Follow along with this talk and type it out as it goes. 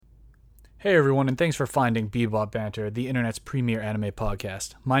Hey everyone, and thanks for finding Bebop Banter, the internet's premier anime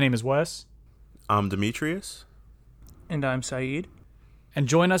podcast. My name is Wes. I'm Demetrius. And I'm Saeed. And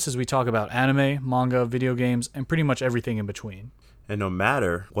join us as we talk about anime, manga, video games, and pretty much everything in between. And no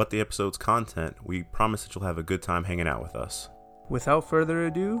matter what the episode's content, we promise that you'll have a good time hanging out with us. Without further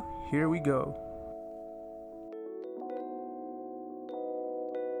ado, here we go.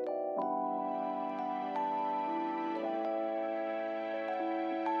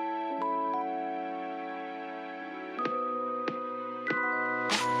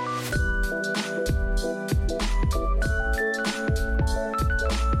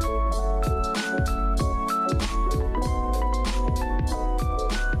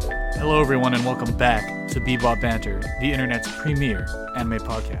 Hello everyone, and welcome back to Bebop Banter, the internet's premier anime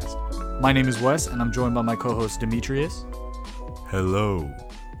podcast. My name is Wes, and I'm joined by my co-host Demetrius. Hello.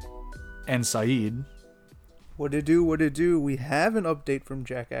 And Saeed. What it do? We have an update from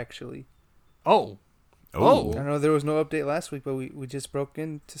Jack, actually. Oh. Oh. I know there was no update last week, but we just broke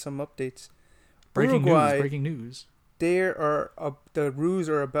into some updates. Breaking Uruguay, news. The Roos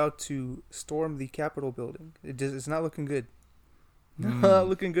are about to storm the Capitol building. It's not looking good. Not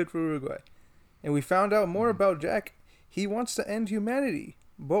looking good for Uruguay. And we found out more about Jack. He wants to end humanity.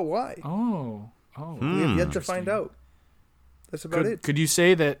 But why? Oh. We have yet to find out. That's about it. Could you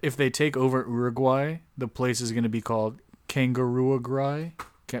say that if they take over Uruguay, the place is going to be called Kangaruagrai?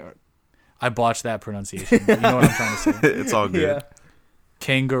 I botched that pronunciation. But you know what I'm trying to say. It's all good. Yeah.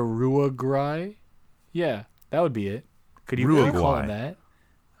 Kangaruagrai? Yeah, that would be it. Could you call it that?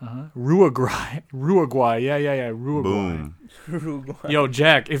 Ruagrai. Yeah. Ruagrai. Boom. Uruguay. Yo,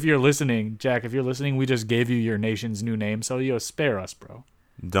 Jack, if you're listening, we just gave you your nation's new name, so spare us, bro.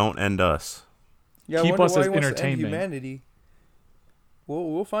 Don't end us. Yeah, Keep I wonder us why as he wants to end entertainment. humanity.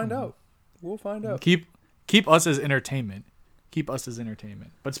 We'll find out. We'll find out. Keep us as entertainment.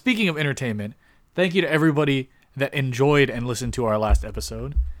 But speaking of entertainment, thank you to everybody that enjoyed and listened to our last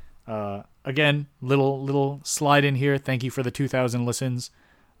episode. Again, little slide in here. Thank you for the 2,000 listens.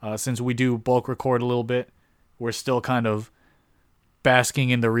 Since we do bulk record a little bit, we're still kind of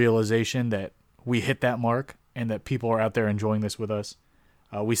basking in the realization that we hit that mark and that people are out there enjoying this with us.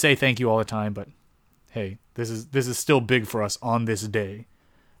 We say thank you all the time, but hey, this is still big for us on this day.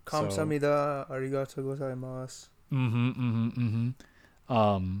 Kamsahamnida, arigatou gozaimasu.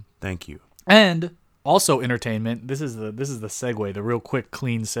 Thank you. And also entertainment. This is the segue, the real quick,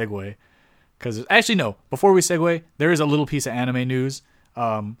 clean segue. Because actually, no. Before we segue, there is a little piece of anime news.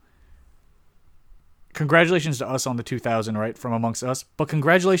 Congratulations to us on the 2,000, right, from amongst us. But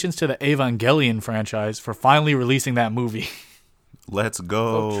congratulations to the Evangelion franchise for finally releasing that movie. Let's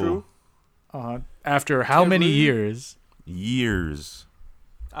go. Oh, true. After how many years? Years.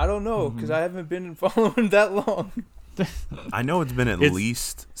 I don't know, because I haven't been following that long. I know it's been at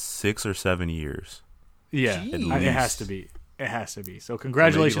least 6 or 7 years. Yeah, Jeez. it has to be. It has to be. So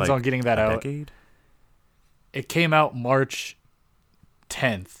congratulations on getting that out. Decade? It came out March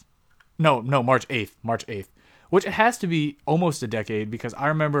 10th. No, March 8th. March 8th. Which it has to be almost a decade because I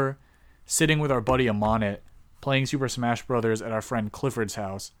remember sitting with our buddy Amonit playing Super Smash Brothers at our friend Clifford's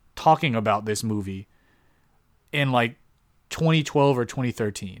house talking about this movie in like 2012 or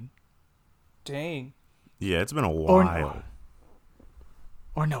 2013. Dang. Yeah, it's been a while.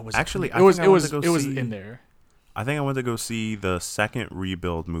 Or no, was Actually, it was in there. I think I went to go see the second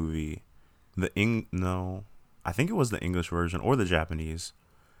Rebuild movie. I think it was the English version or the Japanese.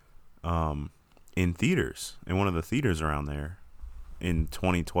 In theaters, in one of the theaters around there in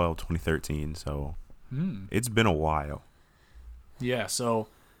 2012, 2013. So it's been a while. Yeah, so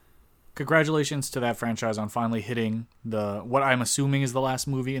congratulations to that franchise on finally hitting what I'm assuming is the last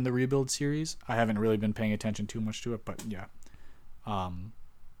movie in the Rebuild series. I haven't really been paying attention too much to it, but yeah.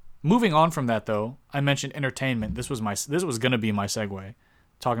 Moving on from that though, I mentioned entertainment. This was going to be my segue,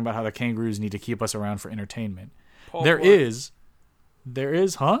 talking about how the kangaroos need to keep us around for entertainment. There is,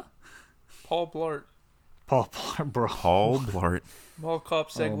 huh? Paul Blart. Paul Blart, bro. Paul Blart. Mall cop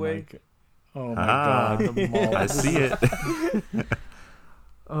segue. Oh my god. The mall. I see it.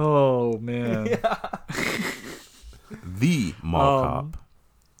 Oh man. The mall cop.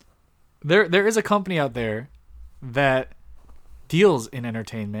 There is a company out there that deals in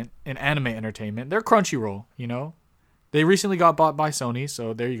entertainment, in anime entertainment. They're Crunchyroll, you know? They recently got bought by Sony,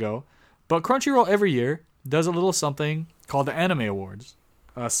 so there you go. But Crunchyroll every year does a little something called the Anime Awards.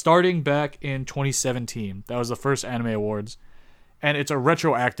 Starting back in 2017. That was the first Anime Awards. And it's a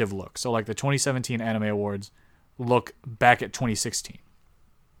retroactive look. So like the 2017 Anime Awards look back at 2016.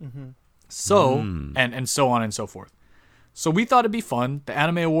 So, and so on and so forth. So we thought it'd be fun. The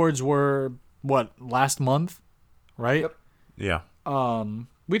Anime Awards were, last month? Right? Yep. Yeah.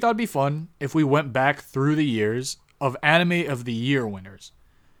 we thought it'd be fun if we went back through the years of Anime of the Year winners.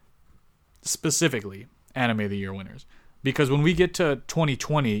 Specifically, Anime of the Year winners. Because when we get to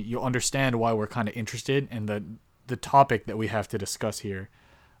 2020, you'll understand why we're kind of interested in the topic that we have to discuss here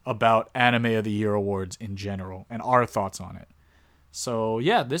about Anime of the Year awards in general and our thoughts on it. So,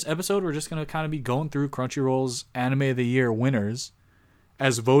 yeah, this episode we're just going to kind of be going through Crunchyroll's Anime of the Year winners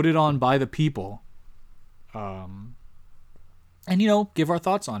as voted on by the people. And, give our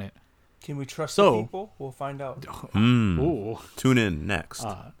thoughts on it. Can we trust the people? We'll find out. Ooh. Tune in next.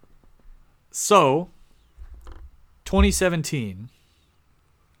 So, 2017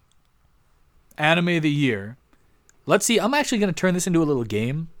 Anime of the Year. Let's see. I'm actually going to turn this into a little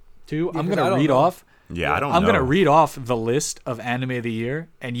game, too. I'm going to read off. Yeah, I don't know. I'm going to read off the list of Anime of the Year,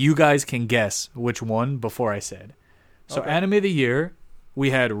 and you guys can guess which one before I said. So, Anime of the Year, we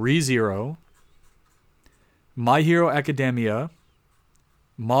had ReZero, My Hero Academia,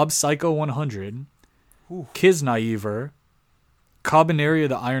 Mob Psycho 100, Kiznaiver, Kabaneri of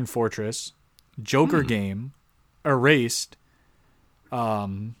the Iron Fortress, Joker Game, Erased,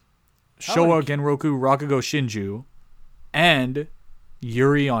 Showa Genroku Rakugo Shinju, and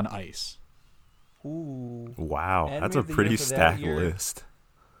Yuri on Ice. Ooh. Wow, Anime that's a of the pretty year for that stacked year. list.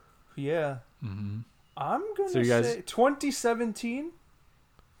 Yeah. Mm-hmm. I'm going So to you guys- say 2017,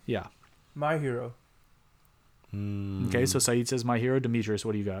 Yeah. My Hero. Okay, so Saeed says My Hero. Demetrius,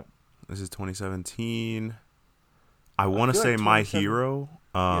 what do you got? This is 2017. I want to feel say like My 27 Hero.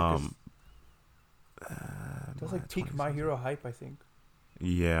 That's like peak My Hero hype, I think.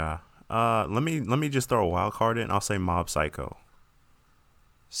 Yeah. Let me just throw a wild card in. I'll say Mob Psycho.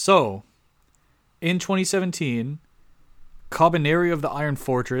 So, in 2017, Kabaneri of the Iron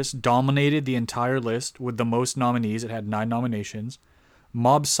Fortress dominated the entire list with the most nominees. It had 9 nominations.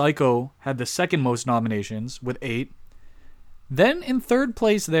 Mob Psycho had the second most nominations with 8. Then in third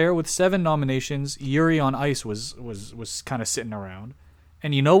place there with 7 nominations, Yuri on Ice was kind of sitting around.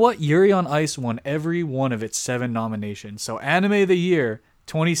 And you know what? Yuri on Ice won every one of its 7 nominations. So Anime of the Year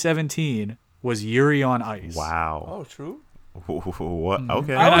 2017 was Yuri on Ice. Wow. Oh, true. What?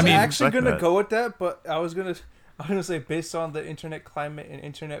 Okay. I was mean, actually respect going to that. go with that, but I was going to say, based on the internet climate and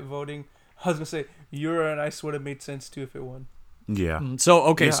internet voting, I was going to say Yuri on Ice would have made sense too if it won. Yeah. So,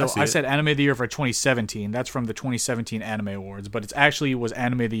 okay, Yeah, so see I it. said Anime of the Year for 2017. That's from the 2017 Anime Awards, but it actually was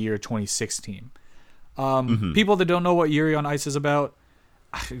Anime of the Year 2016. People that don't know what Yuri on Ice is about,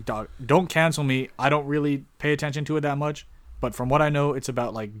 dog, don't cancel me. I don't really pay attention to it that much, but from what I know, it's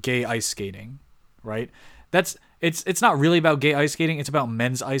about like gay ice skating, right? It's not really about gay ice skating. It's about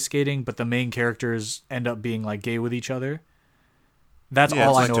men's ice skating, but the main characters end up being like gay with each other. That's Yeah,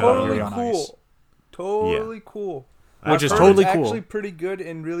 all I it's know like about Totally Yuri on Ice. cool. Totally cool. Which is I've heard totally it's cool. actually pretty good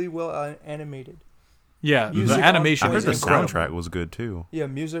and really well animated. Yeah, Music the on animation I point is heard the incredible. soundtrack was good too. Yeah,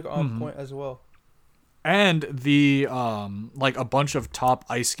 music on point as well. And the like a bunch of top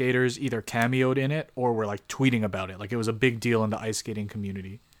ice skaters either cameoed in it or were like tweeting about it. Like it was a big deal in the ice skating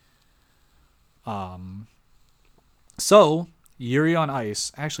community. So Yuri on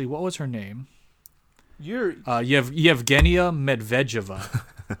Ice. Actually, what was her name? Yuri. Yevgenia Medvedeva,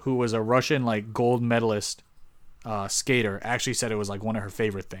 who was a Russian like gold medalist skater, actually said it was like one of her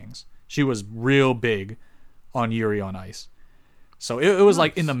favorite things. She was real big on Yuri on Ice. So it was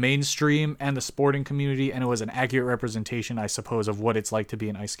like in the mainstream and the sporting community, and it was an accurate representation, I suppose, of what it's like to be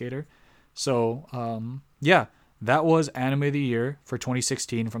an ice skater. So, yeah, that was Anime of the Year for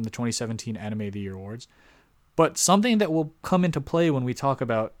 2016 from the 2017 Anime of the Year Awards. But something that will come into play when we talk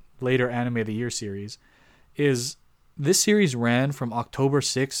about later Anime of the Year series is this series ran from October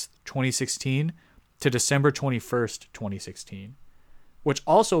 6th, 2016 to December 21st, 2016, which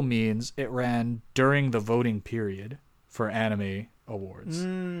also means it ran during the voting period for anime awards.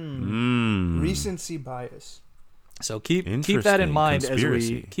 Recency bias. So keep that in Interesting. mind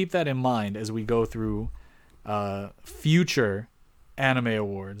Conspiracy. as we go through future anime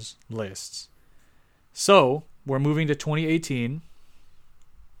awards lists. So we're moving to 2018.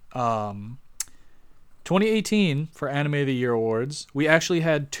 2018 for Anime of the Year awards, we actually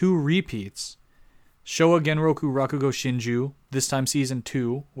had 2 repeats. Showa Genroku Rakugo Shinju, this time season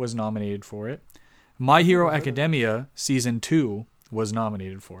 2, was nominated for it. My Hero Academia season 2 was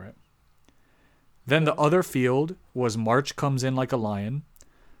nominated for it. Then the other field was March Comes In Like a Lion,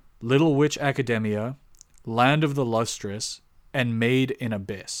 Little Witch Academia, Land of the Lustrous, and Made in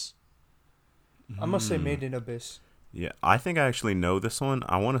Abyss. I must say Made in Abyss. Yeah, I think I actually know this one.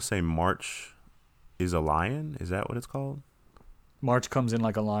 I want to say March is a Lion. Is that what it's called? March Comes In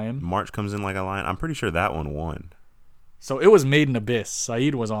Like a Lion. March Comes In Like a Lion. I'm pretty sure that one won. So it was Made in Abyss.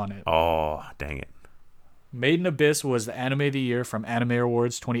 Saeed was on it. Oh, dang it. Made in Abyss was the anime of the year from Anime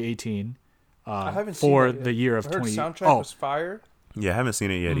Awards 2018. I haven't for seen it yet. the year of I heard 20. soundtrack was fire. Yeah, I haven't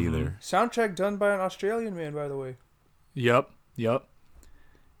seen it yet either. Soundtrack done by an Australian man, by the way. Yep.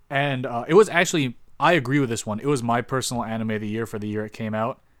 And it was actually, I agree with this one. It was my personal anime of the year for the year it came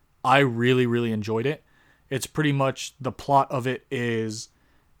out. I really, really enjoyed it. It's pretty much, the plot of it is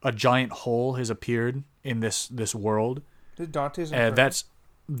a giant hole has appeared in this world. Did Dante's Inferno?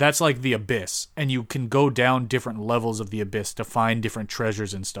 That's like the abyss, and you can go down different levels of the abyss to find different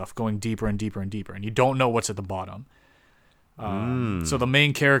treasures and stuff, going deeper and deeper and deeper, and you don't know what's at the bottom. So the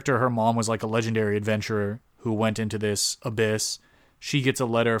main character, her mom was like a legendary adventurer who went into this abyss. She gets a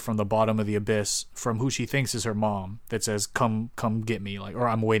letter from the bottom of the abyss from who she thinks is her mom that says, come get me, like, or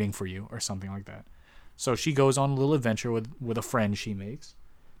I'm waiting for you, or something like that. So she goes on a little adventure with a friend she makes.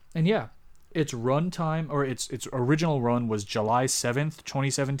 And yeah, its runtime, or its original run was July 7th,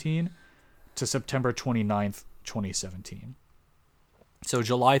 2017 to September 29th, 2017. So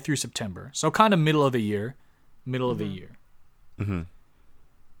July through September. So kind of middle of the year. Mm-hmm.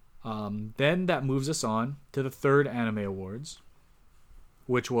 Then that moves us on to the third Anime Awards,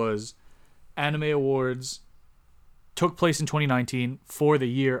 which was Anime Awards took place in 2019 for the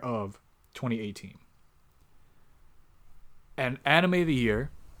year of 2018. And Anime of the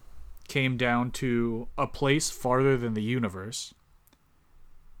Year came down to A Place Farther Than the Universe,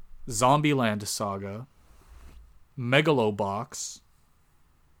 Zombieland Saga, Megalobox,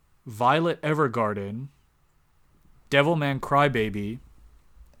 Violet Evergarden, Devilman Crybaby,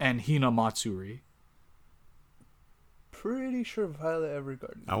 and Hina Matsuri. Pretty sure Violet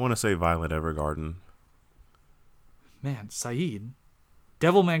Evergarden. I want to say Violet Evergarden. Man, Saeed,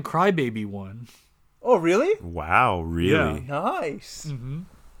 Devilman Crybaby won. Oh, really? Wow, really? Yeah. Nice. Mm-hmm.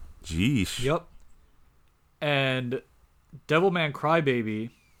 Jeesh. Yep. And Devilman Crybaby,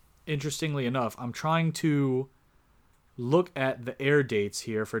 interestingly enough, I'm trying to look at the air dates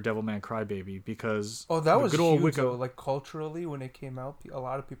here for Devilman Crybaby because Oh, that was good old huge, Wicca, though. Like, culturally, when it came out, a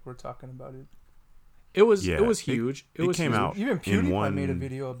lot of people were talking about it. it was Yeah, huge. It it was came huge. out Even in PewDiePie made a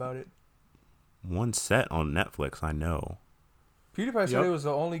video about it. one set on Netflix, I know. PewDiePie said Yep. it was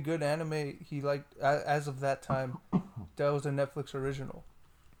the only good anime he liked as of that time. That was a Netflix original.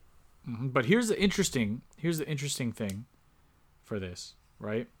 Mhm. But here's the interesting thing for this,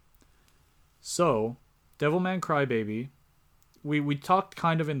 right? So, Devilman Crybaby, we talked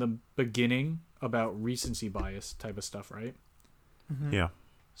kind of in the beginning about recency bias type of stuff, right? Yeah.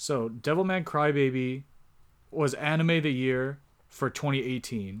 So, Devilman Crybaby was Anime of the Year for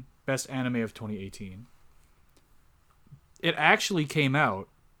 2018, best anime of 2018. It actually came out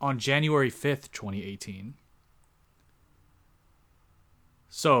on January 5th, 2018.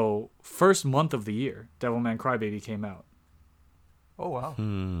 So, first month of the year, Devilman Crybaby came out. Oh,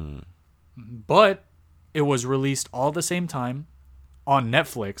 wow. But it was released all at the same time on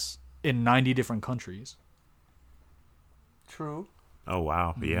Netflix in 90 different countries. True. Oh,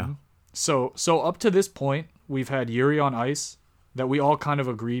 wow. Yeah. So up to this point, we've had Yuri on Ice that we all kind of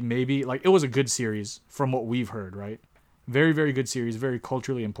agree maybe, like, it was a good series from what we've heard, right? Very, very good series, very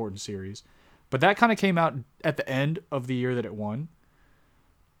culturally important series. But that kind of came out at the end of the year that it won.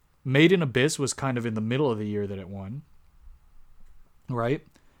 Made in Abyss was kind of in the middle of the year that it won. Right?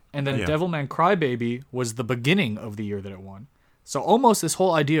 And then Yeah. Devilman Crybaby was the beginning of the year that it won. So almost this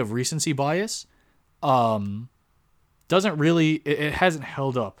whole idea of recency bias doesn't really, it hasn't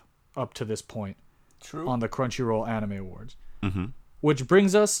held up to this point True. on the Crunchyroll Anime Awards. Mm-hmm. Which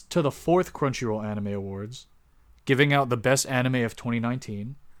brings us to the fourth Crunchyroll Anime Awards, giving out the best anime of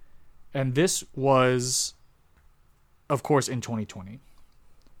 2019. And this was, of course, in 2020. They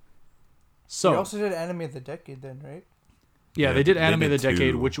So, also did Anime of the Decade then, right? yeah, Yeah, they did they Anime of the did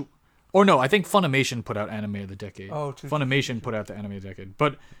Decade, two. which... Or no, I think Funimation put out Anime of the Decade. Oh, true. Funimation put out the Anime of the Decade.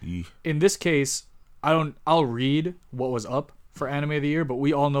 But Yeesh. in this case, I'll read what was up for Anime of the Year, but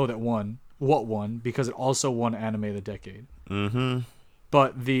we all know that won, because it also won Anime of the Decade. Mm-hmm.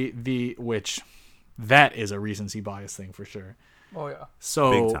 But which that is a recency bias thing for sure. Oh, yeah.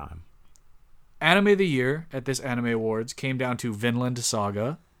 So Big time. Anime of the Year at this Anime Awards came down to Vinland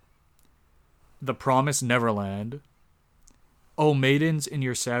Saga, The Promised Neverland, Oh Maidens in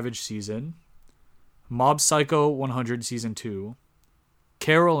Your Savage Season, Mob Psycho 100 Season 2,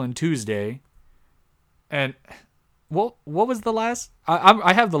 Carol and Tuesday, and what was the last?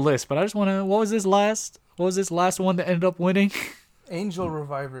 I have the list, but I just want to. What was this last one that ended up winning? Angel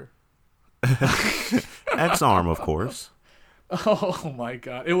Reviver. X-Arm, of course. Oh my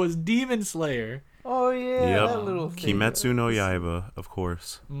god! It was Demon Slayer. Oh, yeah. Yep. That little thing. Kimetsu no Yaiba, of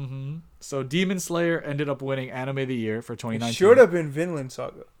course. So Demon Slayer ended up winning Anime of the Year for It 2019. should have been Vinland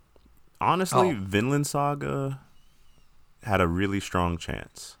Saga. Honestly, Vinland Saga had a really strong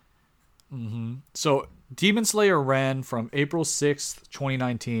chance. So Demon Slayer ran from April 6th,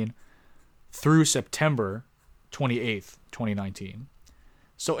 2019 through September 28th, 2019.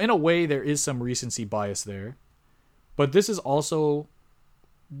 So in a way, there is some recency bias there. But this is also,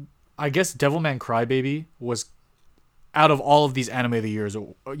 I guess, Devilman Crybaby was, out of all of these Anime of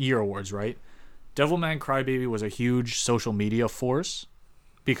the Year awards, right? Devilman Crybaby was a huge social media force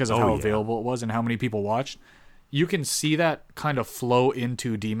because of how available it was and how many people watched. You can see that kind of flow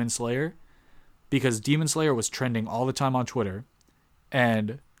into Demon Slayer because Demon Slayer was trending all the time on Twitter.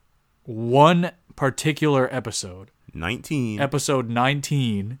 And one particular episode, episode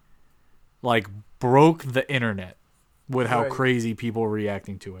 19, like broke the internet with how crazy people were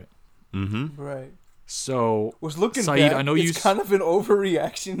reacting to it. Right. So, was looking Saeed, back, I know it's kind of an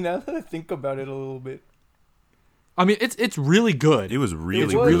overreaction now that I think about it a little bit. I mean, it's really good. It was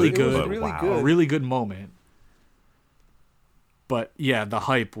really good. But really wow. good. A really good moment. But yeah, the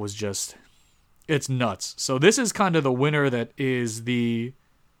hype was just, it's nuts. So this is kind of the winner that is the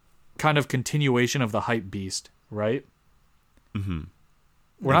kind of continuation of the hype beast, right? Mm-hmm.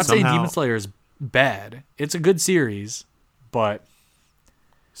 We're not saying Demon Slayer is bad. It's a good series, but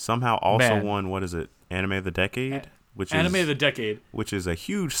somehow won, what is it? Anime of the Decade? Anime of the Decade. Which is a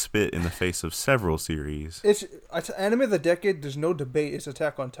huge spit in the face of several series. It's Anime of the Decade, there's no debate, it's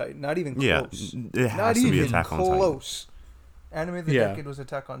Attack on Titan. Not even close. Yeah, it has to be Attack on Titan. Close. Anime of the Decade was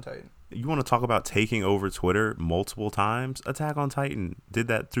Attack on Titan. You want to talk about taking over Twitter multiple times? Attack on Titan did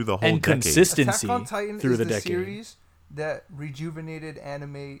that through the whole decade. Consistency Attack on Titan through is the the decade. series that rejuvenated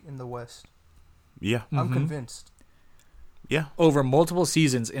anime in the West. Yeah. I'm convinced. Yeah. Over multiple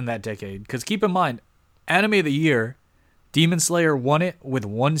seasons in that decade. Because keep in mind, Anime of the Year, Demon Slayer won it with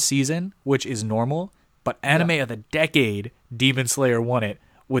one season, which is normal. But Anime of the Decade, Demon Slayer won it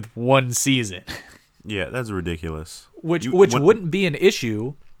with one season. Yeah, that's ridiculous. Which wouldn't be an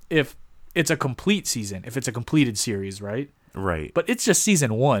issue if it's a complete season, if it's a completed series, right? Right. But it's just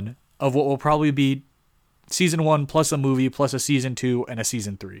season 1 of what will probably be season 1 plus a movie plus a season 2 and a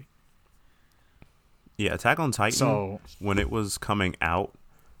season 3. Yeah, Attack on Titan, when it was coming out,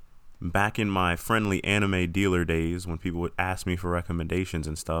 back in my friendly anime dealer days, when people would ask me for recommendations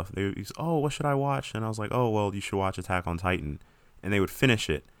and stuff, they would say, oh, what should I watch? And I was like, oh, well, you should watch Attack on Titan. And they would finish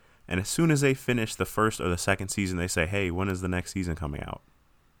it. And as soon as they finish the first or the second season, they say, hey, when is the next season coming out?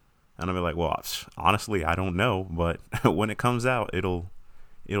 And I'll be like, well, honestly, I don't know. But when it comes out, it'll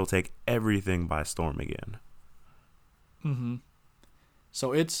take everything by storm again. Mm-hmm.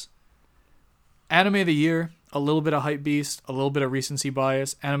 So it's Anime of the Year, a little bit of hype beast, a little bit of recency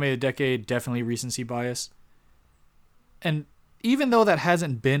bias. Anime of the Decade, definitely recency bias. And even though that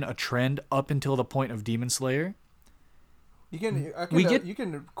hasn't been a trend up until the point of Demon Slayer, you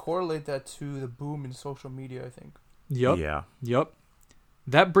can correlate that to the boom in social media, I think. Yep. Yeah. Yep.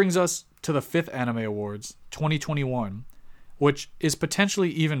 That brings us to the 5th Anime Awards, 2021, which is potentially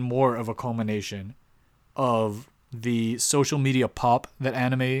even more of a culmination of the social media pop that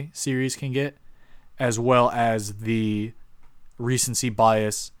anime series can get, as well as the recency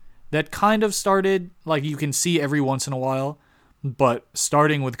bias that kind of started, like you can see every once in a while, but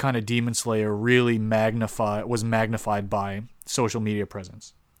starting with kind of Demon Slayer really was magnified by social media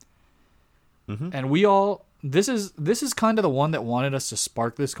presence. Mm-hmm. And we all, this is kind of the one that wanted us to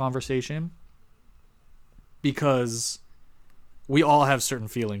spark this conversation because we all have certain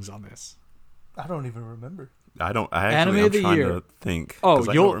feelings on this. I don't even remember. I'm Anime of the trying Year. to think.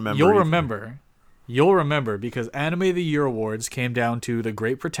 Oh, you'll remember. You'll remember because Anime of the Year awards came down to The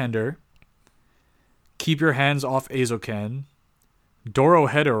Great Pretender, Keep Your Hands Off Eizouken,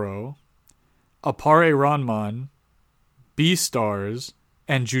 Dorohedoro, Appare Ranman, Beastars,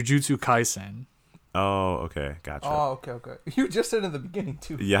 and Jujutsu Kaisen. Oh, okay. Gotcha. Oh, okay. You just said in the beginning,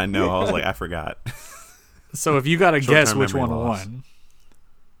 too. Yeah, I know. I was like, I forgot. So if you got to guess which one loss. won.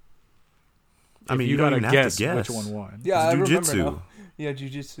 I mean, you got to guess which one won. Yeah, I remember Jujutsu. now. Yeah,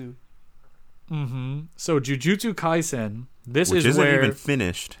 Jujutsu. Mm-hmm. So Jujutsu Kaisen, Which is isn't where even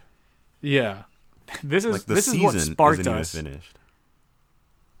finished. Yeah. This is Like the this is season what sparked isn't us. even finished.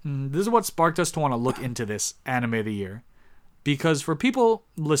 This is what sparked us to want to look into this Anime of the Year. Because for people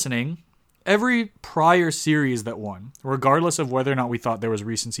listening, every prior series that won, regardless of whether or not we thought there was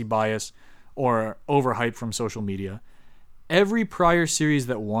recency bias or overhype from social media, every prior series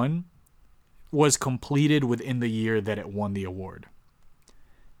that won was completed within the year that it won the award.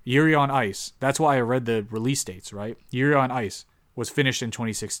 Yuri on Ice, that's why I read the release dates, right? Yuri on Ice was finished in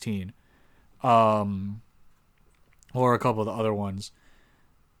 2016. Or a couple of the other ones.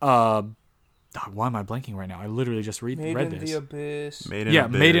 Why am I blanking right now? I literally just read Made in this. the Abyss. Made in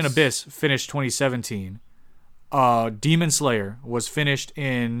Abyss. Made in Abyss finished 2017. Demon Slayer was finished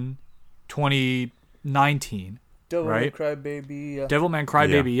in 2019. Devilman Crybaby. Devilman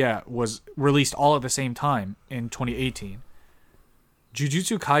Crybaby, was released all at the same time in 2018.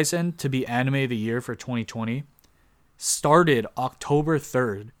 Jujutsu Kaisen to be anime of the year for 2020 started October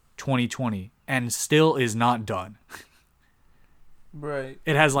 3rd, 2020, and still is not done. Right.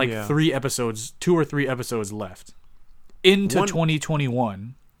 It has 2 or 3 episodes left into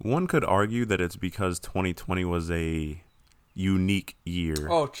 2021. One could argue that it's because 2020 was a unique year.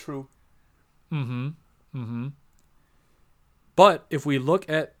 Oh, true. But if we look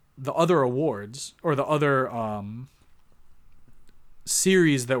at the other awards or the other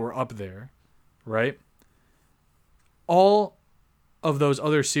series that were up there, right? All of those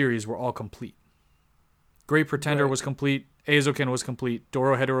other series were all complete. Great Pretender was complete. Eizouken was complete.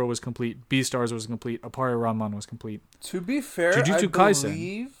 Dorohedoro was complete. Beastars was complete. Appare Ranman was complete. To be fair, Jujutsu Kaisen,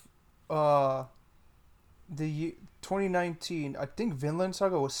 believe the 2019, I think Vinland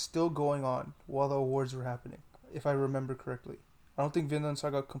Saga was still going on while the awards were happening, if I remember correctly. I don't think Vinland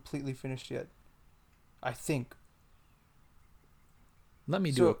Saga completely finished yet. I think. Let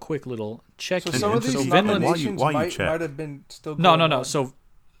me do a quick little check. So some of these nominations might have been still going on. No.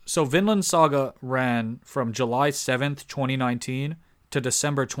 So Vinland Saga ran from July 7th, 2019 to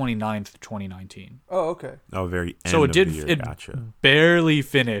December 29th, 2019. Oh, okay. Oh, very end so of the year. Gotcha. Barely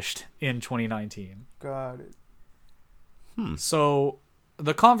finished in 2019. Got it. So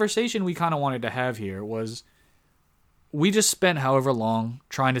the conversation we kind of wanted to have here was we just spent however long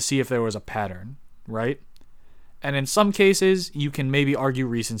trying to see if there was a pattern, right? And in some cases, you can maybe argue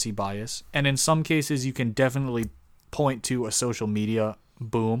recency bias. And in some cases, you can definitely point to a social media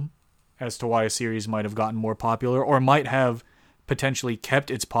boom as to why a series might have gotten more popular or might have potentially kept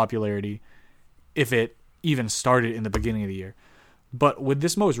its popularity if it even started in the beginning of the year. But with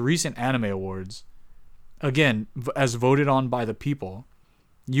this most recent anime awards, again, as voted on by the people,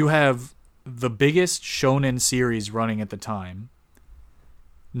 you have the biggest shonen series running at the time,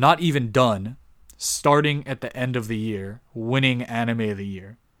 not even done, starting at the end of the year, winning anime of the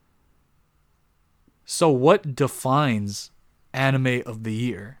year. So what defines anime of the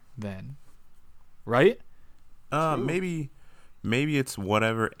year then? Right? Maybe it's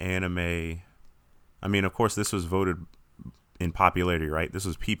whatever anime. I mean, of course, this was voted in popularity, right? This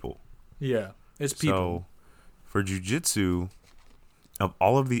was people. Yeah, it's people. So for Jujutsu, of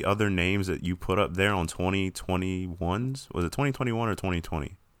all of the other names that you put up there on 2021's, was it 2021 or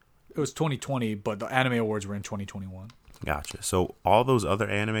 2020? It was 2020, but the anime awards were in 2021. Gotcha. So all those other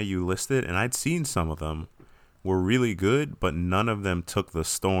anime you listed, and I'd seen some of them, were really good, but none of them took the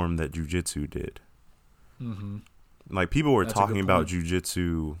storm that Jujutsu did. Mm-hmm. Like, people were talking about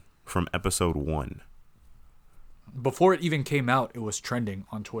Jujutsu from episode 1. Before it even came out, it was trending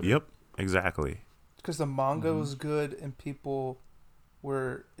on Twitter. Yep, exactly. Because the manga was good and people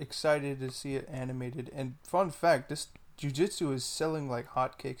were excited to see it animated. And fun fact, this Jujutsu is selling like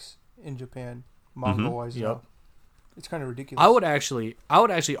hotcakes in Japan, manga-wise. Yep. It's kind of ridiculous. I would actually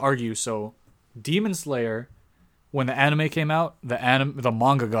argue, so Demon Slayer, when the anime came out, the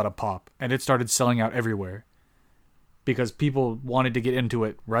manga got a pop and it started selling out everywhere because people wanted to get into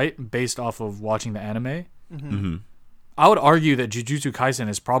it, right? Based off of watching the anime. Mm-hmm. I would argue that Jujutsu Kaisen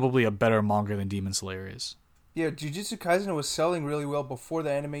is probably a better manga than Demon Slayer is. Yeah, Jujutsu Kaisen was selling really well before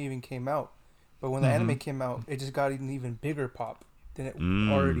the anime even came out. But when the anime came out, it just got an even bigger pop than it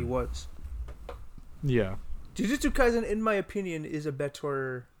already was. Yeah. Jujutsu Kaisen, in my opinion, is a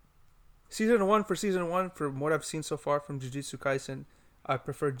better... Season 1, from what I've seen so far from Jujutsu Kaisen, I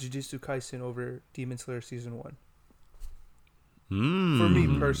prefer Jujutsu Kaisen over Demon Slayer Season 1. For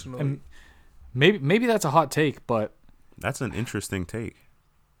me, personally. And maybe that's a hot take, but... That's an interesting take.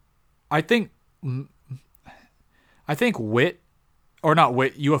 I think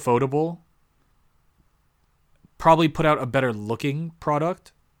Ufotable probably put out a better looking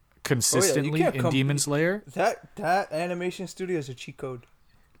product consistently in Demon Slayer. That animation studio is a cheat code.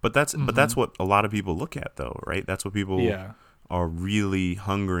 But that's what a lot of people look at, though, right? That's what people are really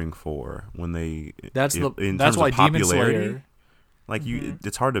hungering for when they. That's terms why of popularity, Demon Slayer. Like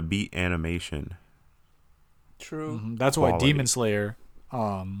it's hard to beat animation. True. That's why Demon Slayer,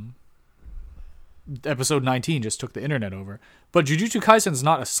 episode 19 just took the internet over. But Jujutsu Kaisen's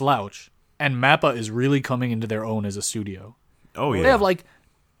not a slouch, and MAPPA is really coming into their own as a studio. Oh yeah, they have like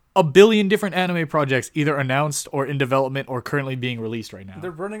a billion different anime projects either announced or in development or currently being released right now. They're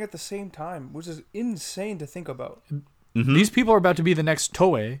running at the same time, which is insane to think about. Mm-hmm. These people are about to be the next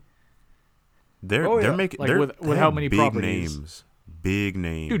Toei. They're making with how many big properties. big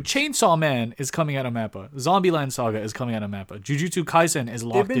names. Dude, Chainsaw Man is coming out of Mappa. Zombieland Saga is coming out of Mappa. Jujutsu Kaisen is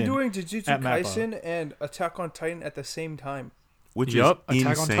locked in. They've been doing Jujutsu Mappa. Kaisen and Attack on Titan at the same time. Which Yup, is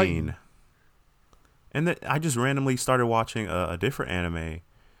Attack on Titan. insane. And I just randomly started watching a different anime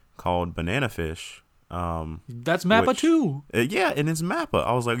called Banana Fish. That's Mappa too. Yeah, and it's Mappa.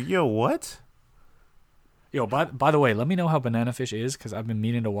 I was like, yo, what? Yo, by the way, let me know how Banana Fish is, because I've been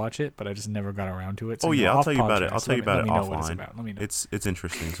meaning to watch it, but I just never got around to it. So I'll tell you about it. I'll tell you about it let me know what it's offline. about. Let me know. It's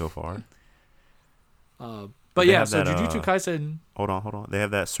interesting so far. But They yeah, have so that, Jujutsu Kaisen. Hold on. They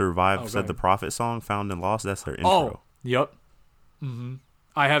have that Survive Said the Prophet song, Found and Lost. That's their intro. Oh, yep. Mm-hmm.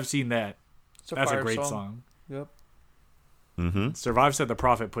 I have seen that. That's a fire great song. Yep. Mm-hmm. Survive Said the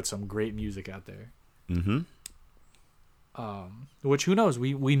Prophet put some great music out there. Mm-hmm. Which, who knows?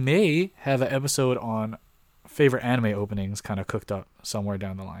 We may have an episode on favorite anime openings kind of cooked up somewhere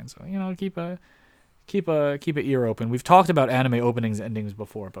down the line. So, keep an ear open. We've talked about anime openings and endings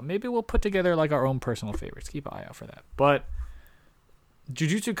before, but maybe we'll put together like our own personal favorites. Keep an eye out for that. But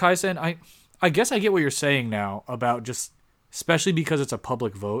Jujutsu Kaisen, I guess I get what you're saying now about just, especially because it's a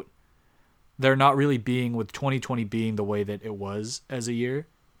public vote, they're not really being, with 2020 being the way that it was as a year,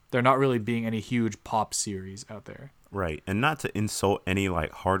 they're not really being any huge pop series out there. Right. And not to insult any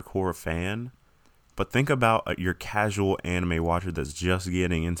like hardcore fan, but think about your casual anime watcher that's just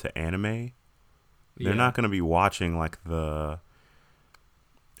getting into anime. They're not going to be watching like the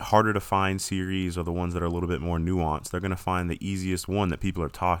harder to find series or the ones that are a little bit more nuanced. They're going to find the easiest one that people are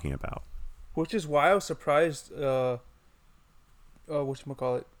talking about. Which is why I was surprised, whatchamacallit,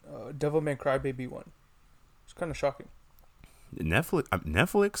 Devilman Crybaby one. It's kind of shocking.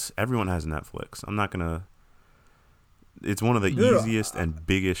 Netflix? Everyone has Netflix. I'm not going to... It's one of the easiest and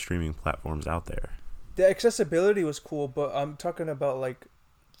biggest streaming platforms out there. The accessibility was cool, but I'm talking about like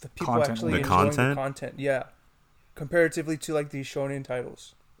the people Content. actually The enjoying content? the content. Yeah, comparatively to like these shonen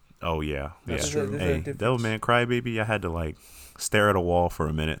titles. Oh yeah, That's yeah. true. There's a Hey, difference. Devilman Crybaby, I had to like stare at a wall for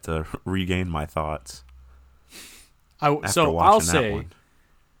a minute to regain my thoughts. I'll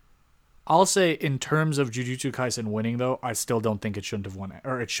say in terms of Jujutsu Kaisen winning, though, I still don't think it shouldn't have won,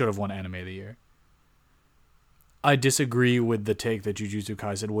 or it should have won Anime of the Year. I disagree with the take that Jujutsu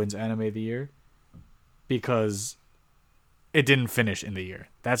Kaisen wins Anime of the Year because it didn't finish in the year.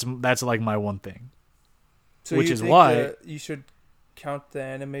 That's like my one thing. So which you is think why you should count the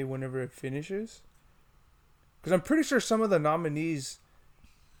anime whenever it finishes? Because I'm pretty sure some of the nominees,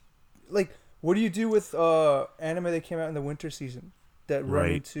 like, what do you do with anime that came out in the winter season that run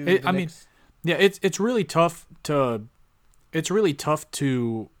Right. into? Yeah, it's really tough to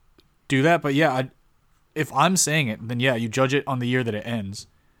do that. But yeah, if I'm saying it, then yeah, you judge it on the year that it ends.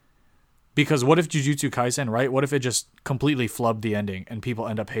 Because what if Jujutsu Kaisen, right? What if it just completely flubbed the ending and people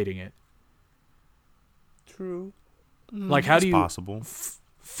end up hating it? True. Like, how do you? Possible.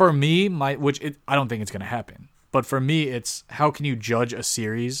 For me, I don't think it's going to happen. But for me, it's how can you judge a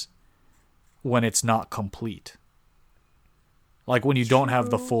series when it's not complete? Like when you don't have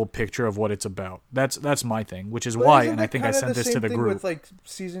the full picture of what it's about. That's my thing, which is But why, isn't and I that think I kinda sent this to same the thing group. With like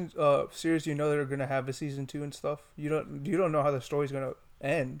series that are gonna have a season 2 and stuff. You don't know how the story's gonna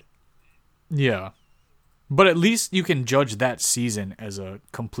end. Yeah, but at least you can judge that season as a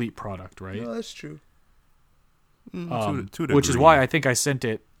complete product, right? No, that's true. To a Which is degree. why I think I sent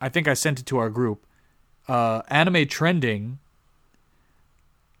it. I think I sent it to our group. Anime Trending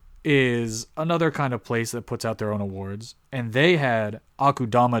is another kind of place that puts out their own awards, and they had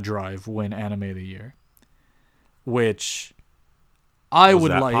Akudama Drive win Anime of the Year, which I Was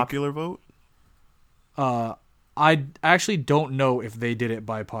would that like. popular vote? I actually don't know if they did it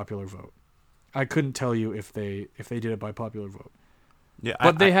by popular vote. I couldn't tell you if they did it by popular vote. Yeah,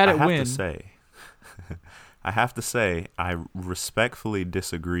 But they had I it have win. To say, I have to say, I respectfully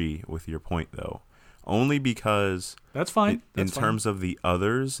disagree with your point, though. Only because That's fine. in terms of the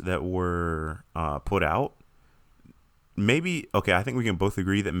others that were put out, maybe, okay, I think we can both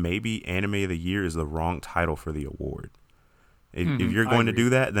agree that maybe Anime of the Year is the wrong title for the award. If you're going to do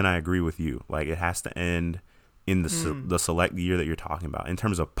that, then I agree with you. Like, it has to end in the select year that you're talking about. In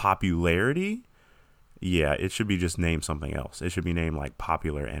terms of popularity, yeah, it should be just named something else. It should be named like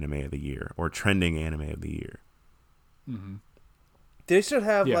Popular Anime of the Year or Trending Anime of the Year. Mm-hmm. They should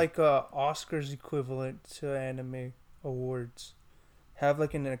have Yeah. like a Oscars equivalent to anime awards. Have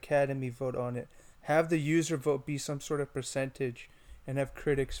like an Academy vote on it. Have the user vote be some sort of percentage, and have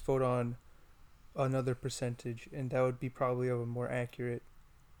critics vote on another percentage, and that would be probably a more accurate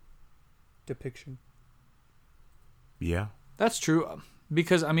depiction. Yeah. That's true.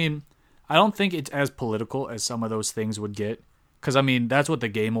 Because, I mean, I don't think it's as political as some of those things would get. Because, I mean, that's what the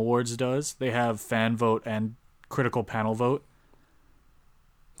Game Awards does. They have fan vote and critical panel vote.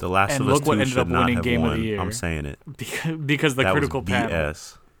 The Last And of Us look what 2 ended should up not winning have Game of won. the Year. I'm saying it. because the That critical was panel.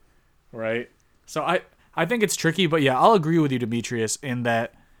 BS. Right? So I think it's tricky, but yeah, I'll agree with you, Demetrius, in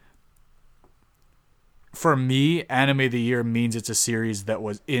that for me, Anime of the Year means it's a series that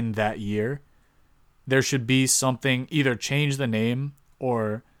was in that year. There should be something, either change the name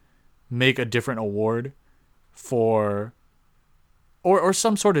or make a different award for, or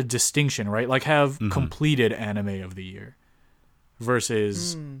some sort of distinction, right? Like have completed Anime of the Year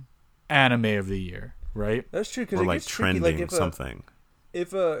versus Anime of the Year, right? That's true, because Or it like gets tricky. trending Like something.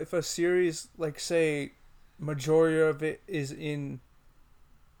 if a series, like say, majority of it is in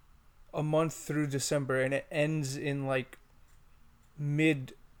a month through December and it ends in like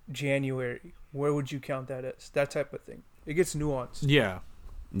mid January, where would you count that as? That type of thing. It gets nuanced. Yeah.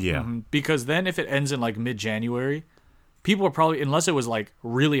 Yeah. Because then if it ends in like mid-January, people are probably, unless it was like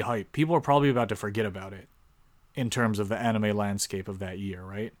really hype, people are probably about to forget about it in terms of the anime landscape of that year,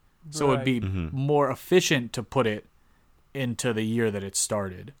 right? So it'd be more efficient to put it into the year that it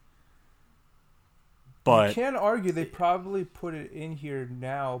started. But you can argue they probably put it in here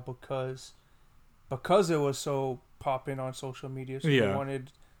now because it was so popping on social media, so they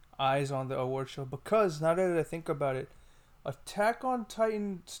wanted eyes on the award show. Because now that I think about it, Attack on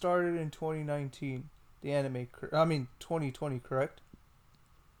Titan started in 2019, the anime. 2020, correct?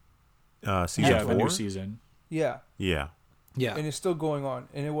 Season 4? the new season. Yeah, Yeah. Yeah. and it's still going on,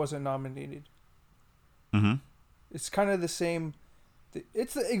 and it wasn't nominated. Mm-hmm. It's kind of the same.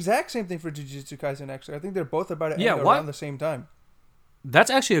 It's the exact same thing for Jujutsu Kaisen. Actually, I think they're both about to end around the same time. That's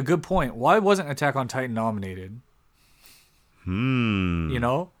actually a good point. Why wasn't Attack on Titan nominated? You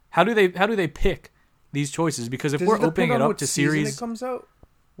know, how do they pick these choices? Because if Does we're it opening depend it on up to which season series, it comes out.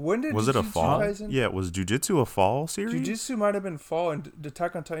 When did was it a Jujutsu fall? Kaisen? Yeah, was Jujutsu a fall series? Jujutsu might have been fall, and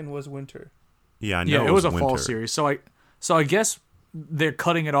Attack on Titan was winter. Yeah, I know. it was a winter. fall series. So I guess they're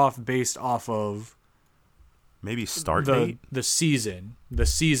cutting it off based off of maybe start date. the season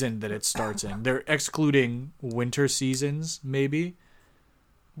that it starts in. They're excluding winter seasons, maybe.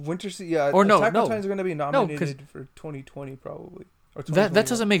 Attack on Titan is going to be nominated for 2020 probably. Or that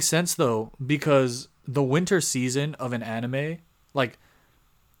doesn't make sense though, because the winter season of an anime, like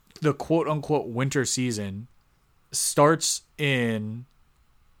the quote unquote winter season, starts in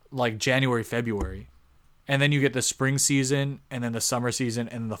like January, February. And then you get the spring season, and then the summer season,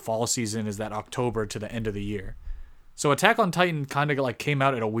 and the fall season is that October to the end of the year. So Attack on Titan kind of like came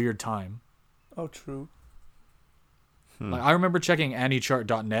out at a weird time. Oh, true. Like I remember checking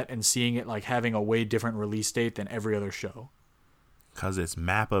AniChart.net and seeing it like having a way different release date than every other show. 'Cause it's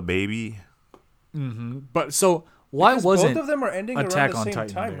Mappa, baby. But so why wasn't both of them are ending Attack around the on same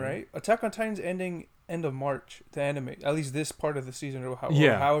Titan time, there? right? Attack on Titan's ending end of March, the anime. At least this part of the season, or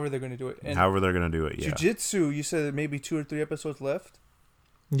however they're going to do it. And However they're gonna do it. Yeah. Jujutsu, you said maybe 2 or 3 episodes left.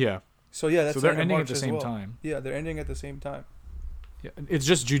 Yeah. So yeah, that's So they're the end of ending March at the as same well. time. Yeah, they're ending at the same time. Yeah, it's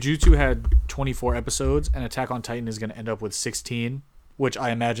just Jujutsu had 24 episodes, and Attack on Titan is going to end up with 16, which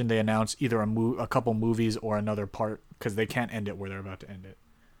I imagine they announce either a couple movies or another part, because they can't end it where they're about to end it.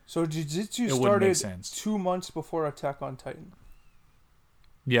 So Jujutsu It wouldn't make started sense. 2 months before Attack on Titan.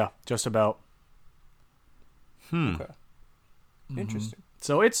 Yeah, just about. Okay. Interesting.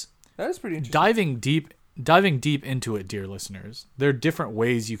 So it's That is pretty interesting. diving deep into it, dear listeners. There are different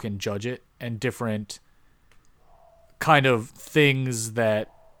ways you can judge it, and different kind of things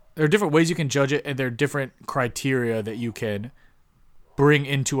that there are different ways you can judge it, and there are different criteria that you can bring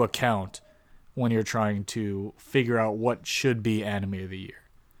into account when you're trying to figure out what should be anime of the year.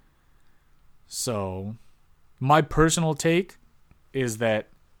 So, my personal take is that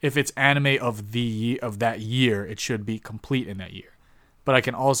if it's anime of that year, it should be complete in that year. But I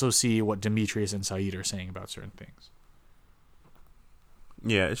can also see what Demetrius and Saeed are saying about certain things.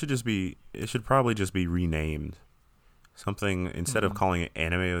 Yeah, it should probably just be renamed. Something, instead of calling it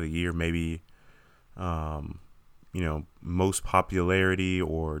anime of the year, maybe, most popularity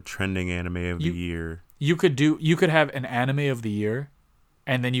or trending anime of the year. You could have an anime of the year,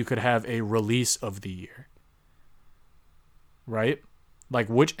 and then you could have a release of the year. Right? Like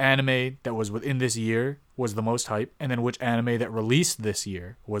which anime that was within this year was the most hype, and then which anime that released this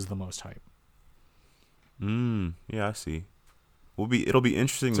year was the most hype. Yeah, I see. It'll be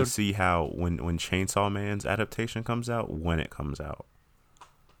interesting to see how when Chainsaw Man's adaptation comes out, when it comes out.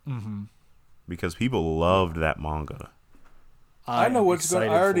 Because people loved that manga. I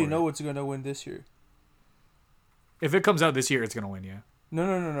already know what's gonna win this year. If it comes out this year, it's gonna win. Yeah.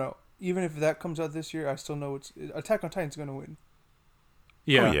 No. Even if that comes out this year, I still know Attack on Titan's gonna win.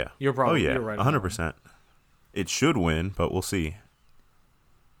 Yeah. Oh, yeah. You're right. 100%. It should win, but we'll see.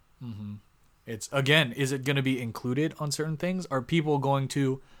 It's, again, is it going to be included on certain things? Are people going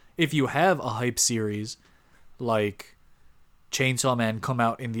to, if you have a hype series like Chainsaw Man come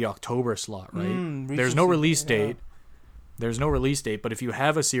out in the October slot, right? There's no release date. There's no release date, but if you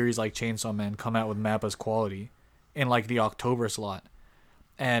have a series like Chainsaw Man come out with Mappa's quality in like the October slot,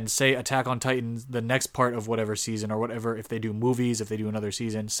 and say Attack on Titan, the next part of whatever season or whatever, if they do movies, if they do another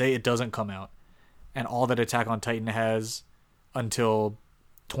season, say it doesn't come out, and all that Attack on Titan has until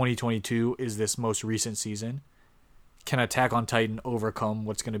 2022 is this most recent season, can Attack on Titan overcome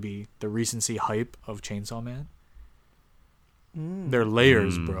what's going to be the recency hype of Chainsaw Man? They're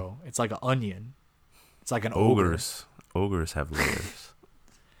layers, bro. It's like an onion. It's like an ogres. Ogres have layers.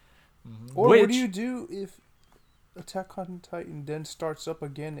 Or what do you do if Attack on Titan then starts up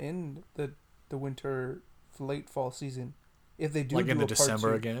again in the winter, late fall season? If they do, like do in the a December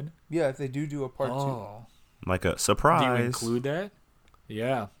part 2. again. Yeah, if they do a part 2, like a surprise. Do you include that?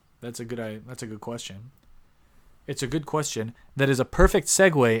 Yeah, that's a good question. It's a good question. That is a perfect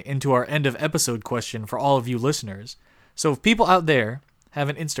segue into our end of episode question for all of you listeners. So if people out there have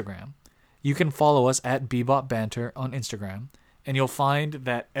an Instagram, you can follow us at Bebop Banter on Instagram, and you'll find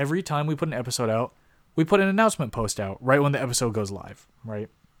that every time we put an episode out, we put an announcement post out right when the episode goes live, right?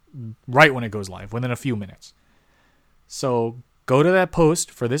 Right when it goes live, within a few minutes. So go to that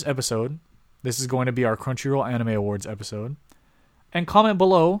post for this episode. This is going to be our Crunchyroll Anime Awards episode. And comment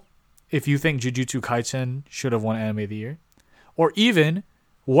below if you think Jujutsu Kaisen should have won Anime of the Year, or even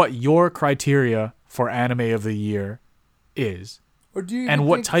what your criteria for Anime of the Year is. Or do you and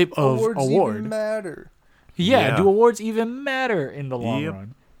what type of award even matter? Yeah, do awards even matter in the long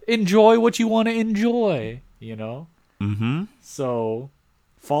run? Enjoy what you want to enjoy, you know? Mm-hmm. So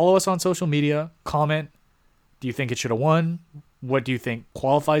follow us on social media, comment. Do you think it should have won? What do you think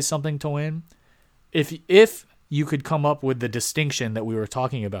qualifies something to win? If you could come up with the distinction that we were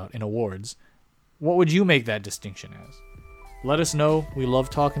talking about in awards, what would you make that distinction as? Let us know. We love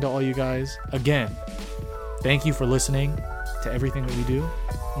talking to all you guys. Again, thank you for listening to everything that we do.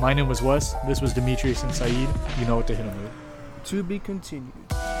 My name was Wes. This was Demetrius and Saeed. You know what to hit them with. To be continued.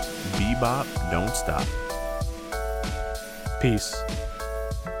 Bebop, don't stop. Peace.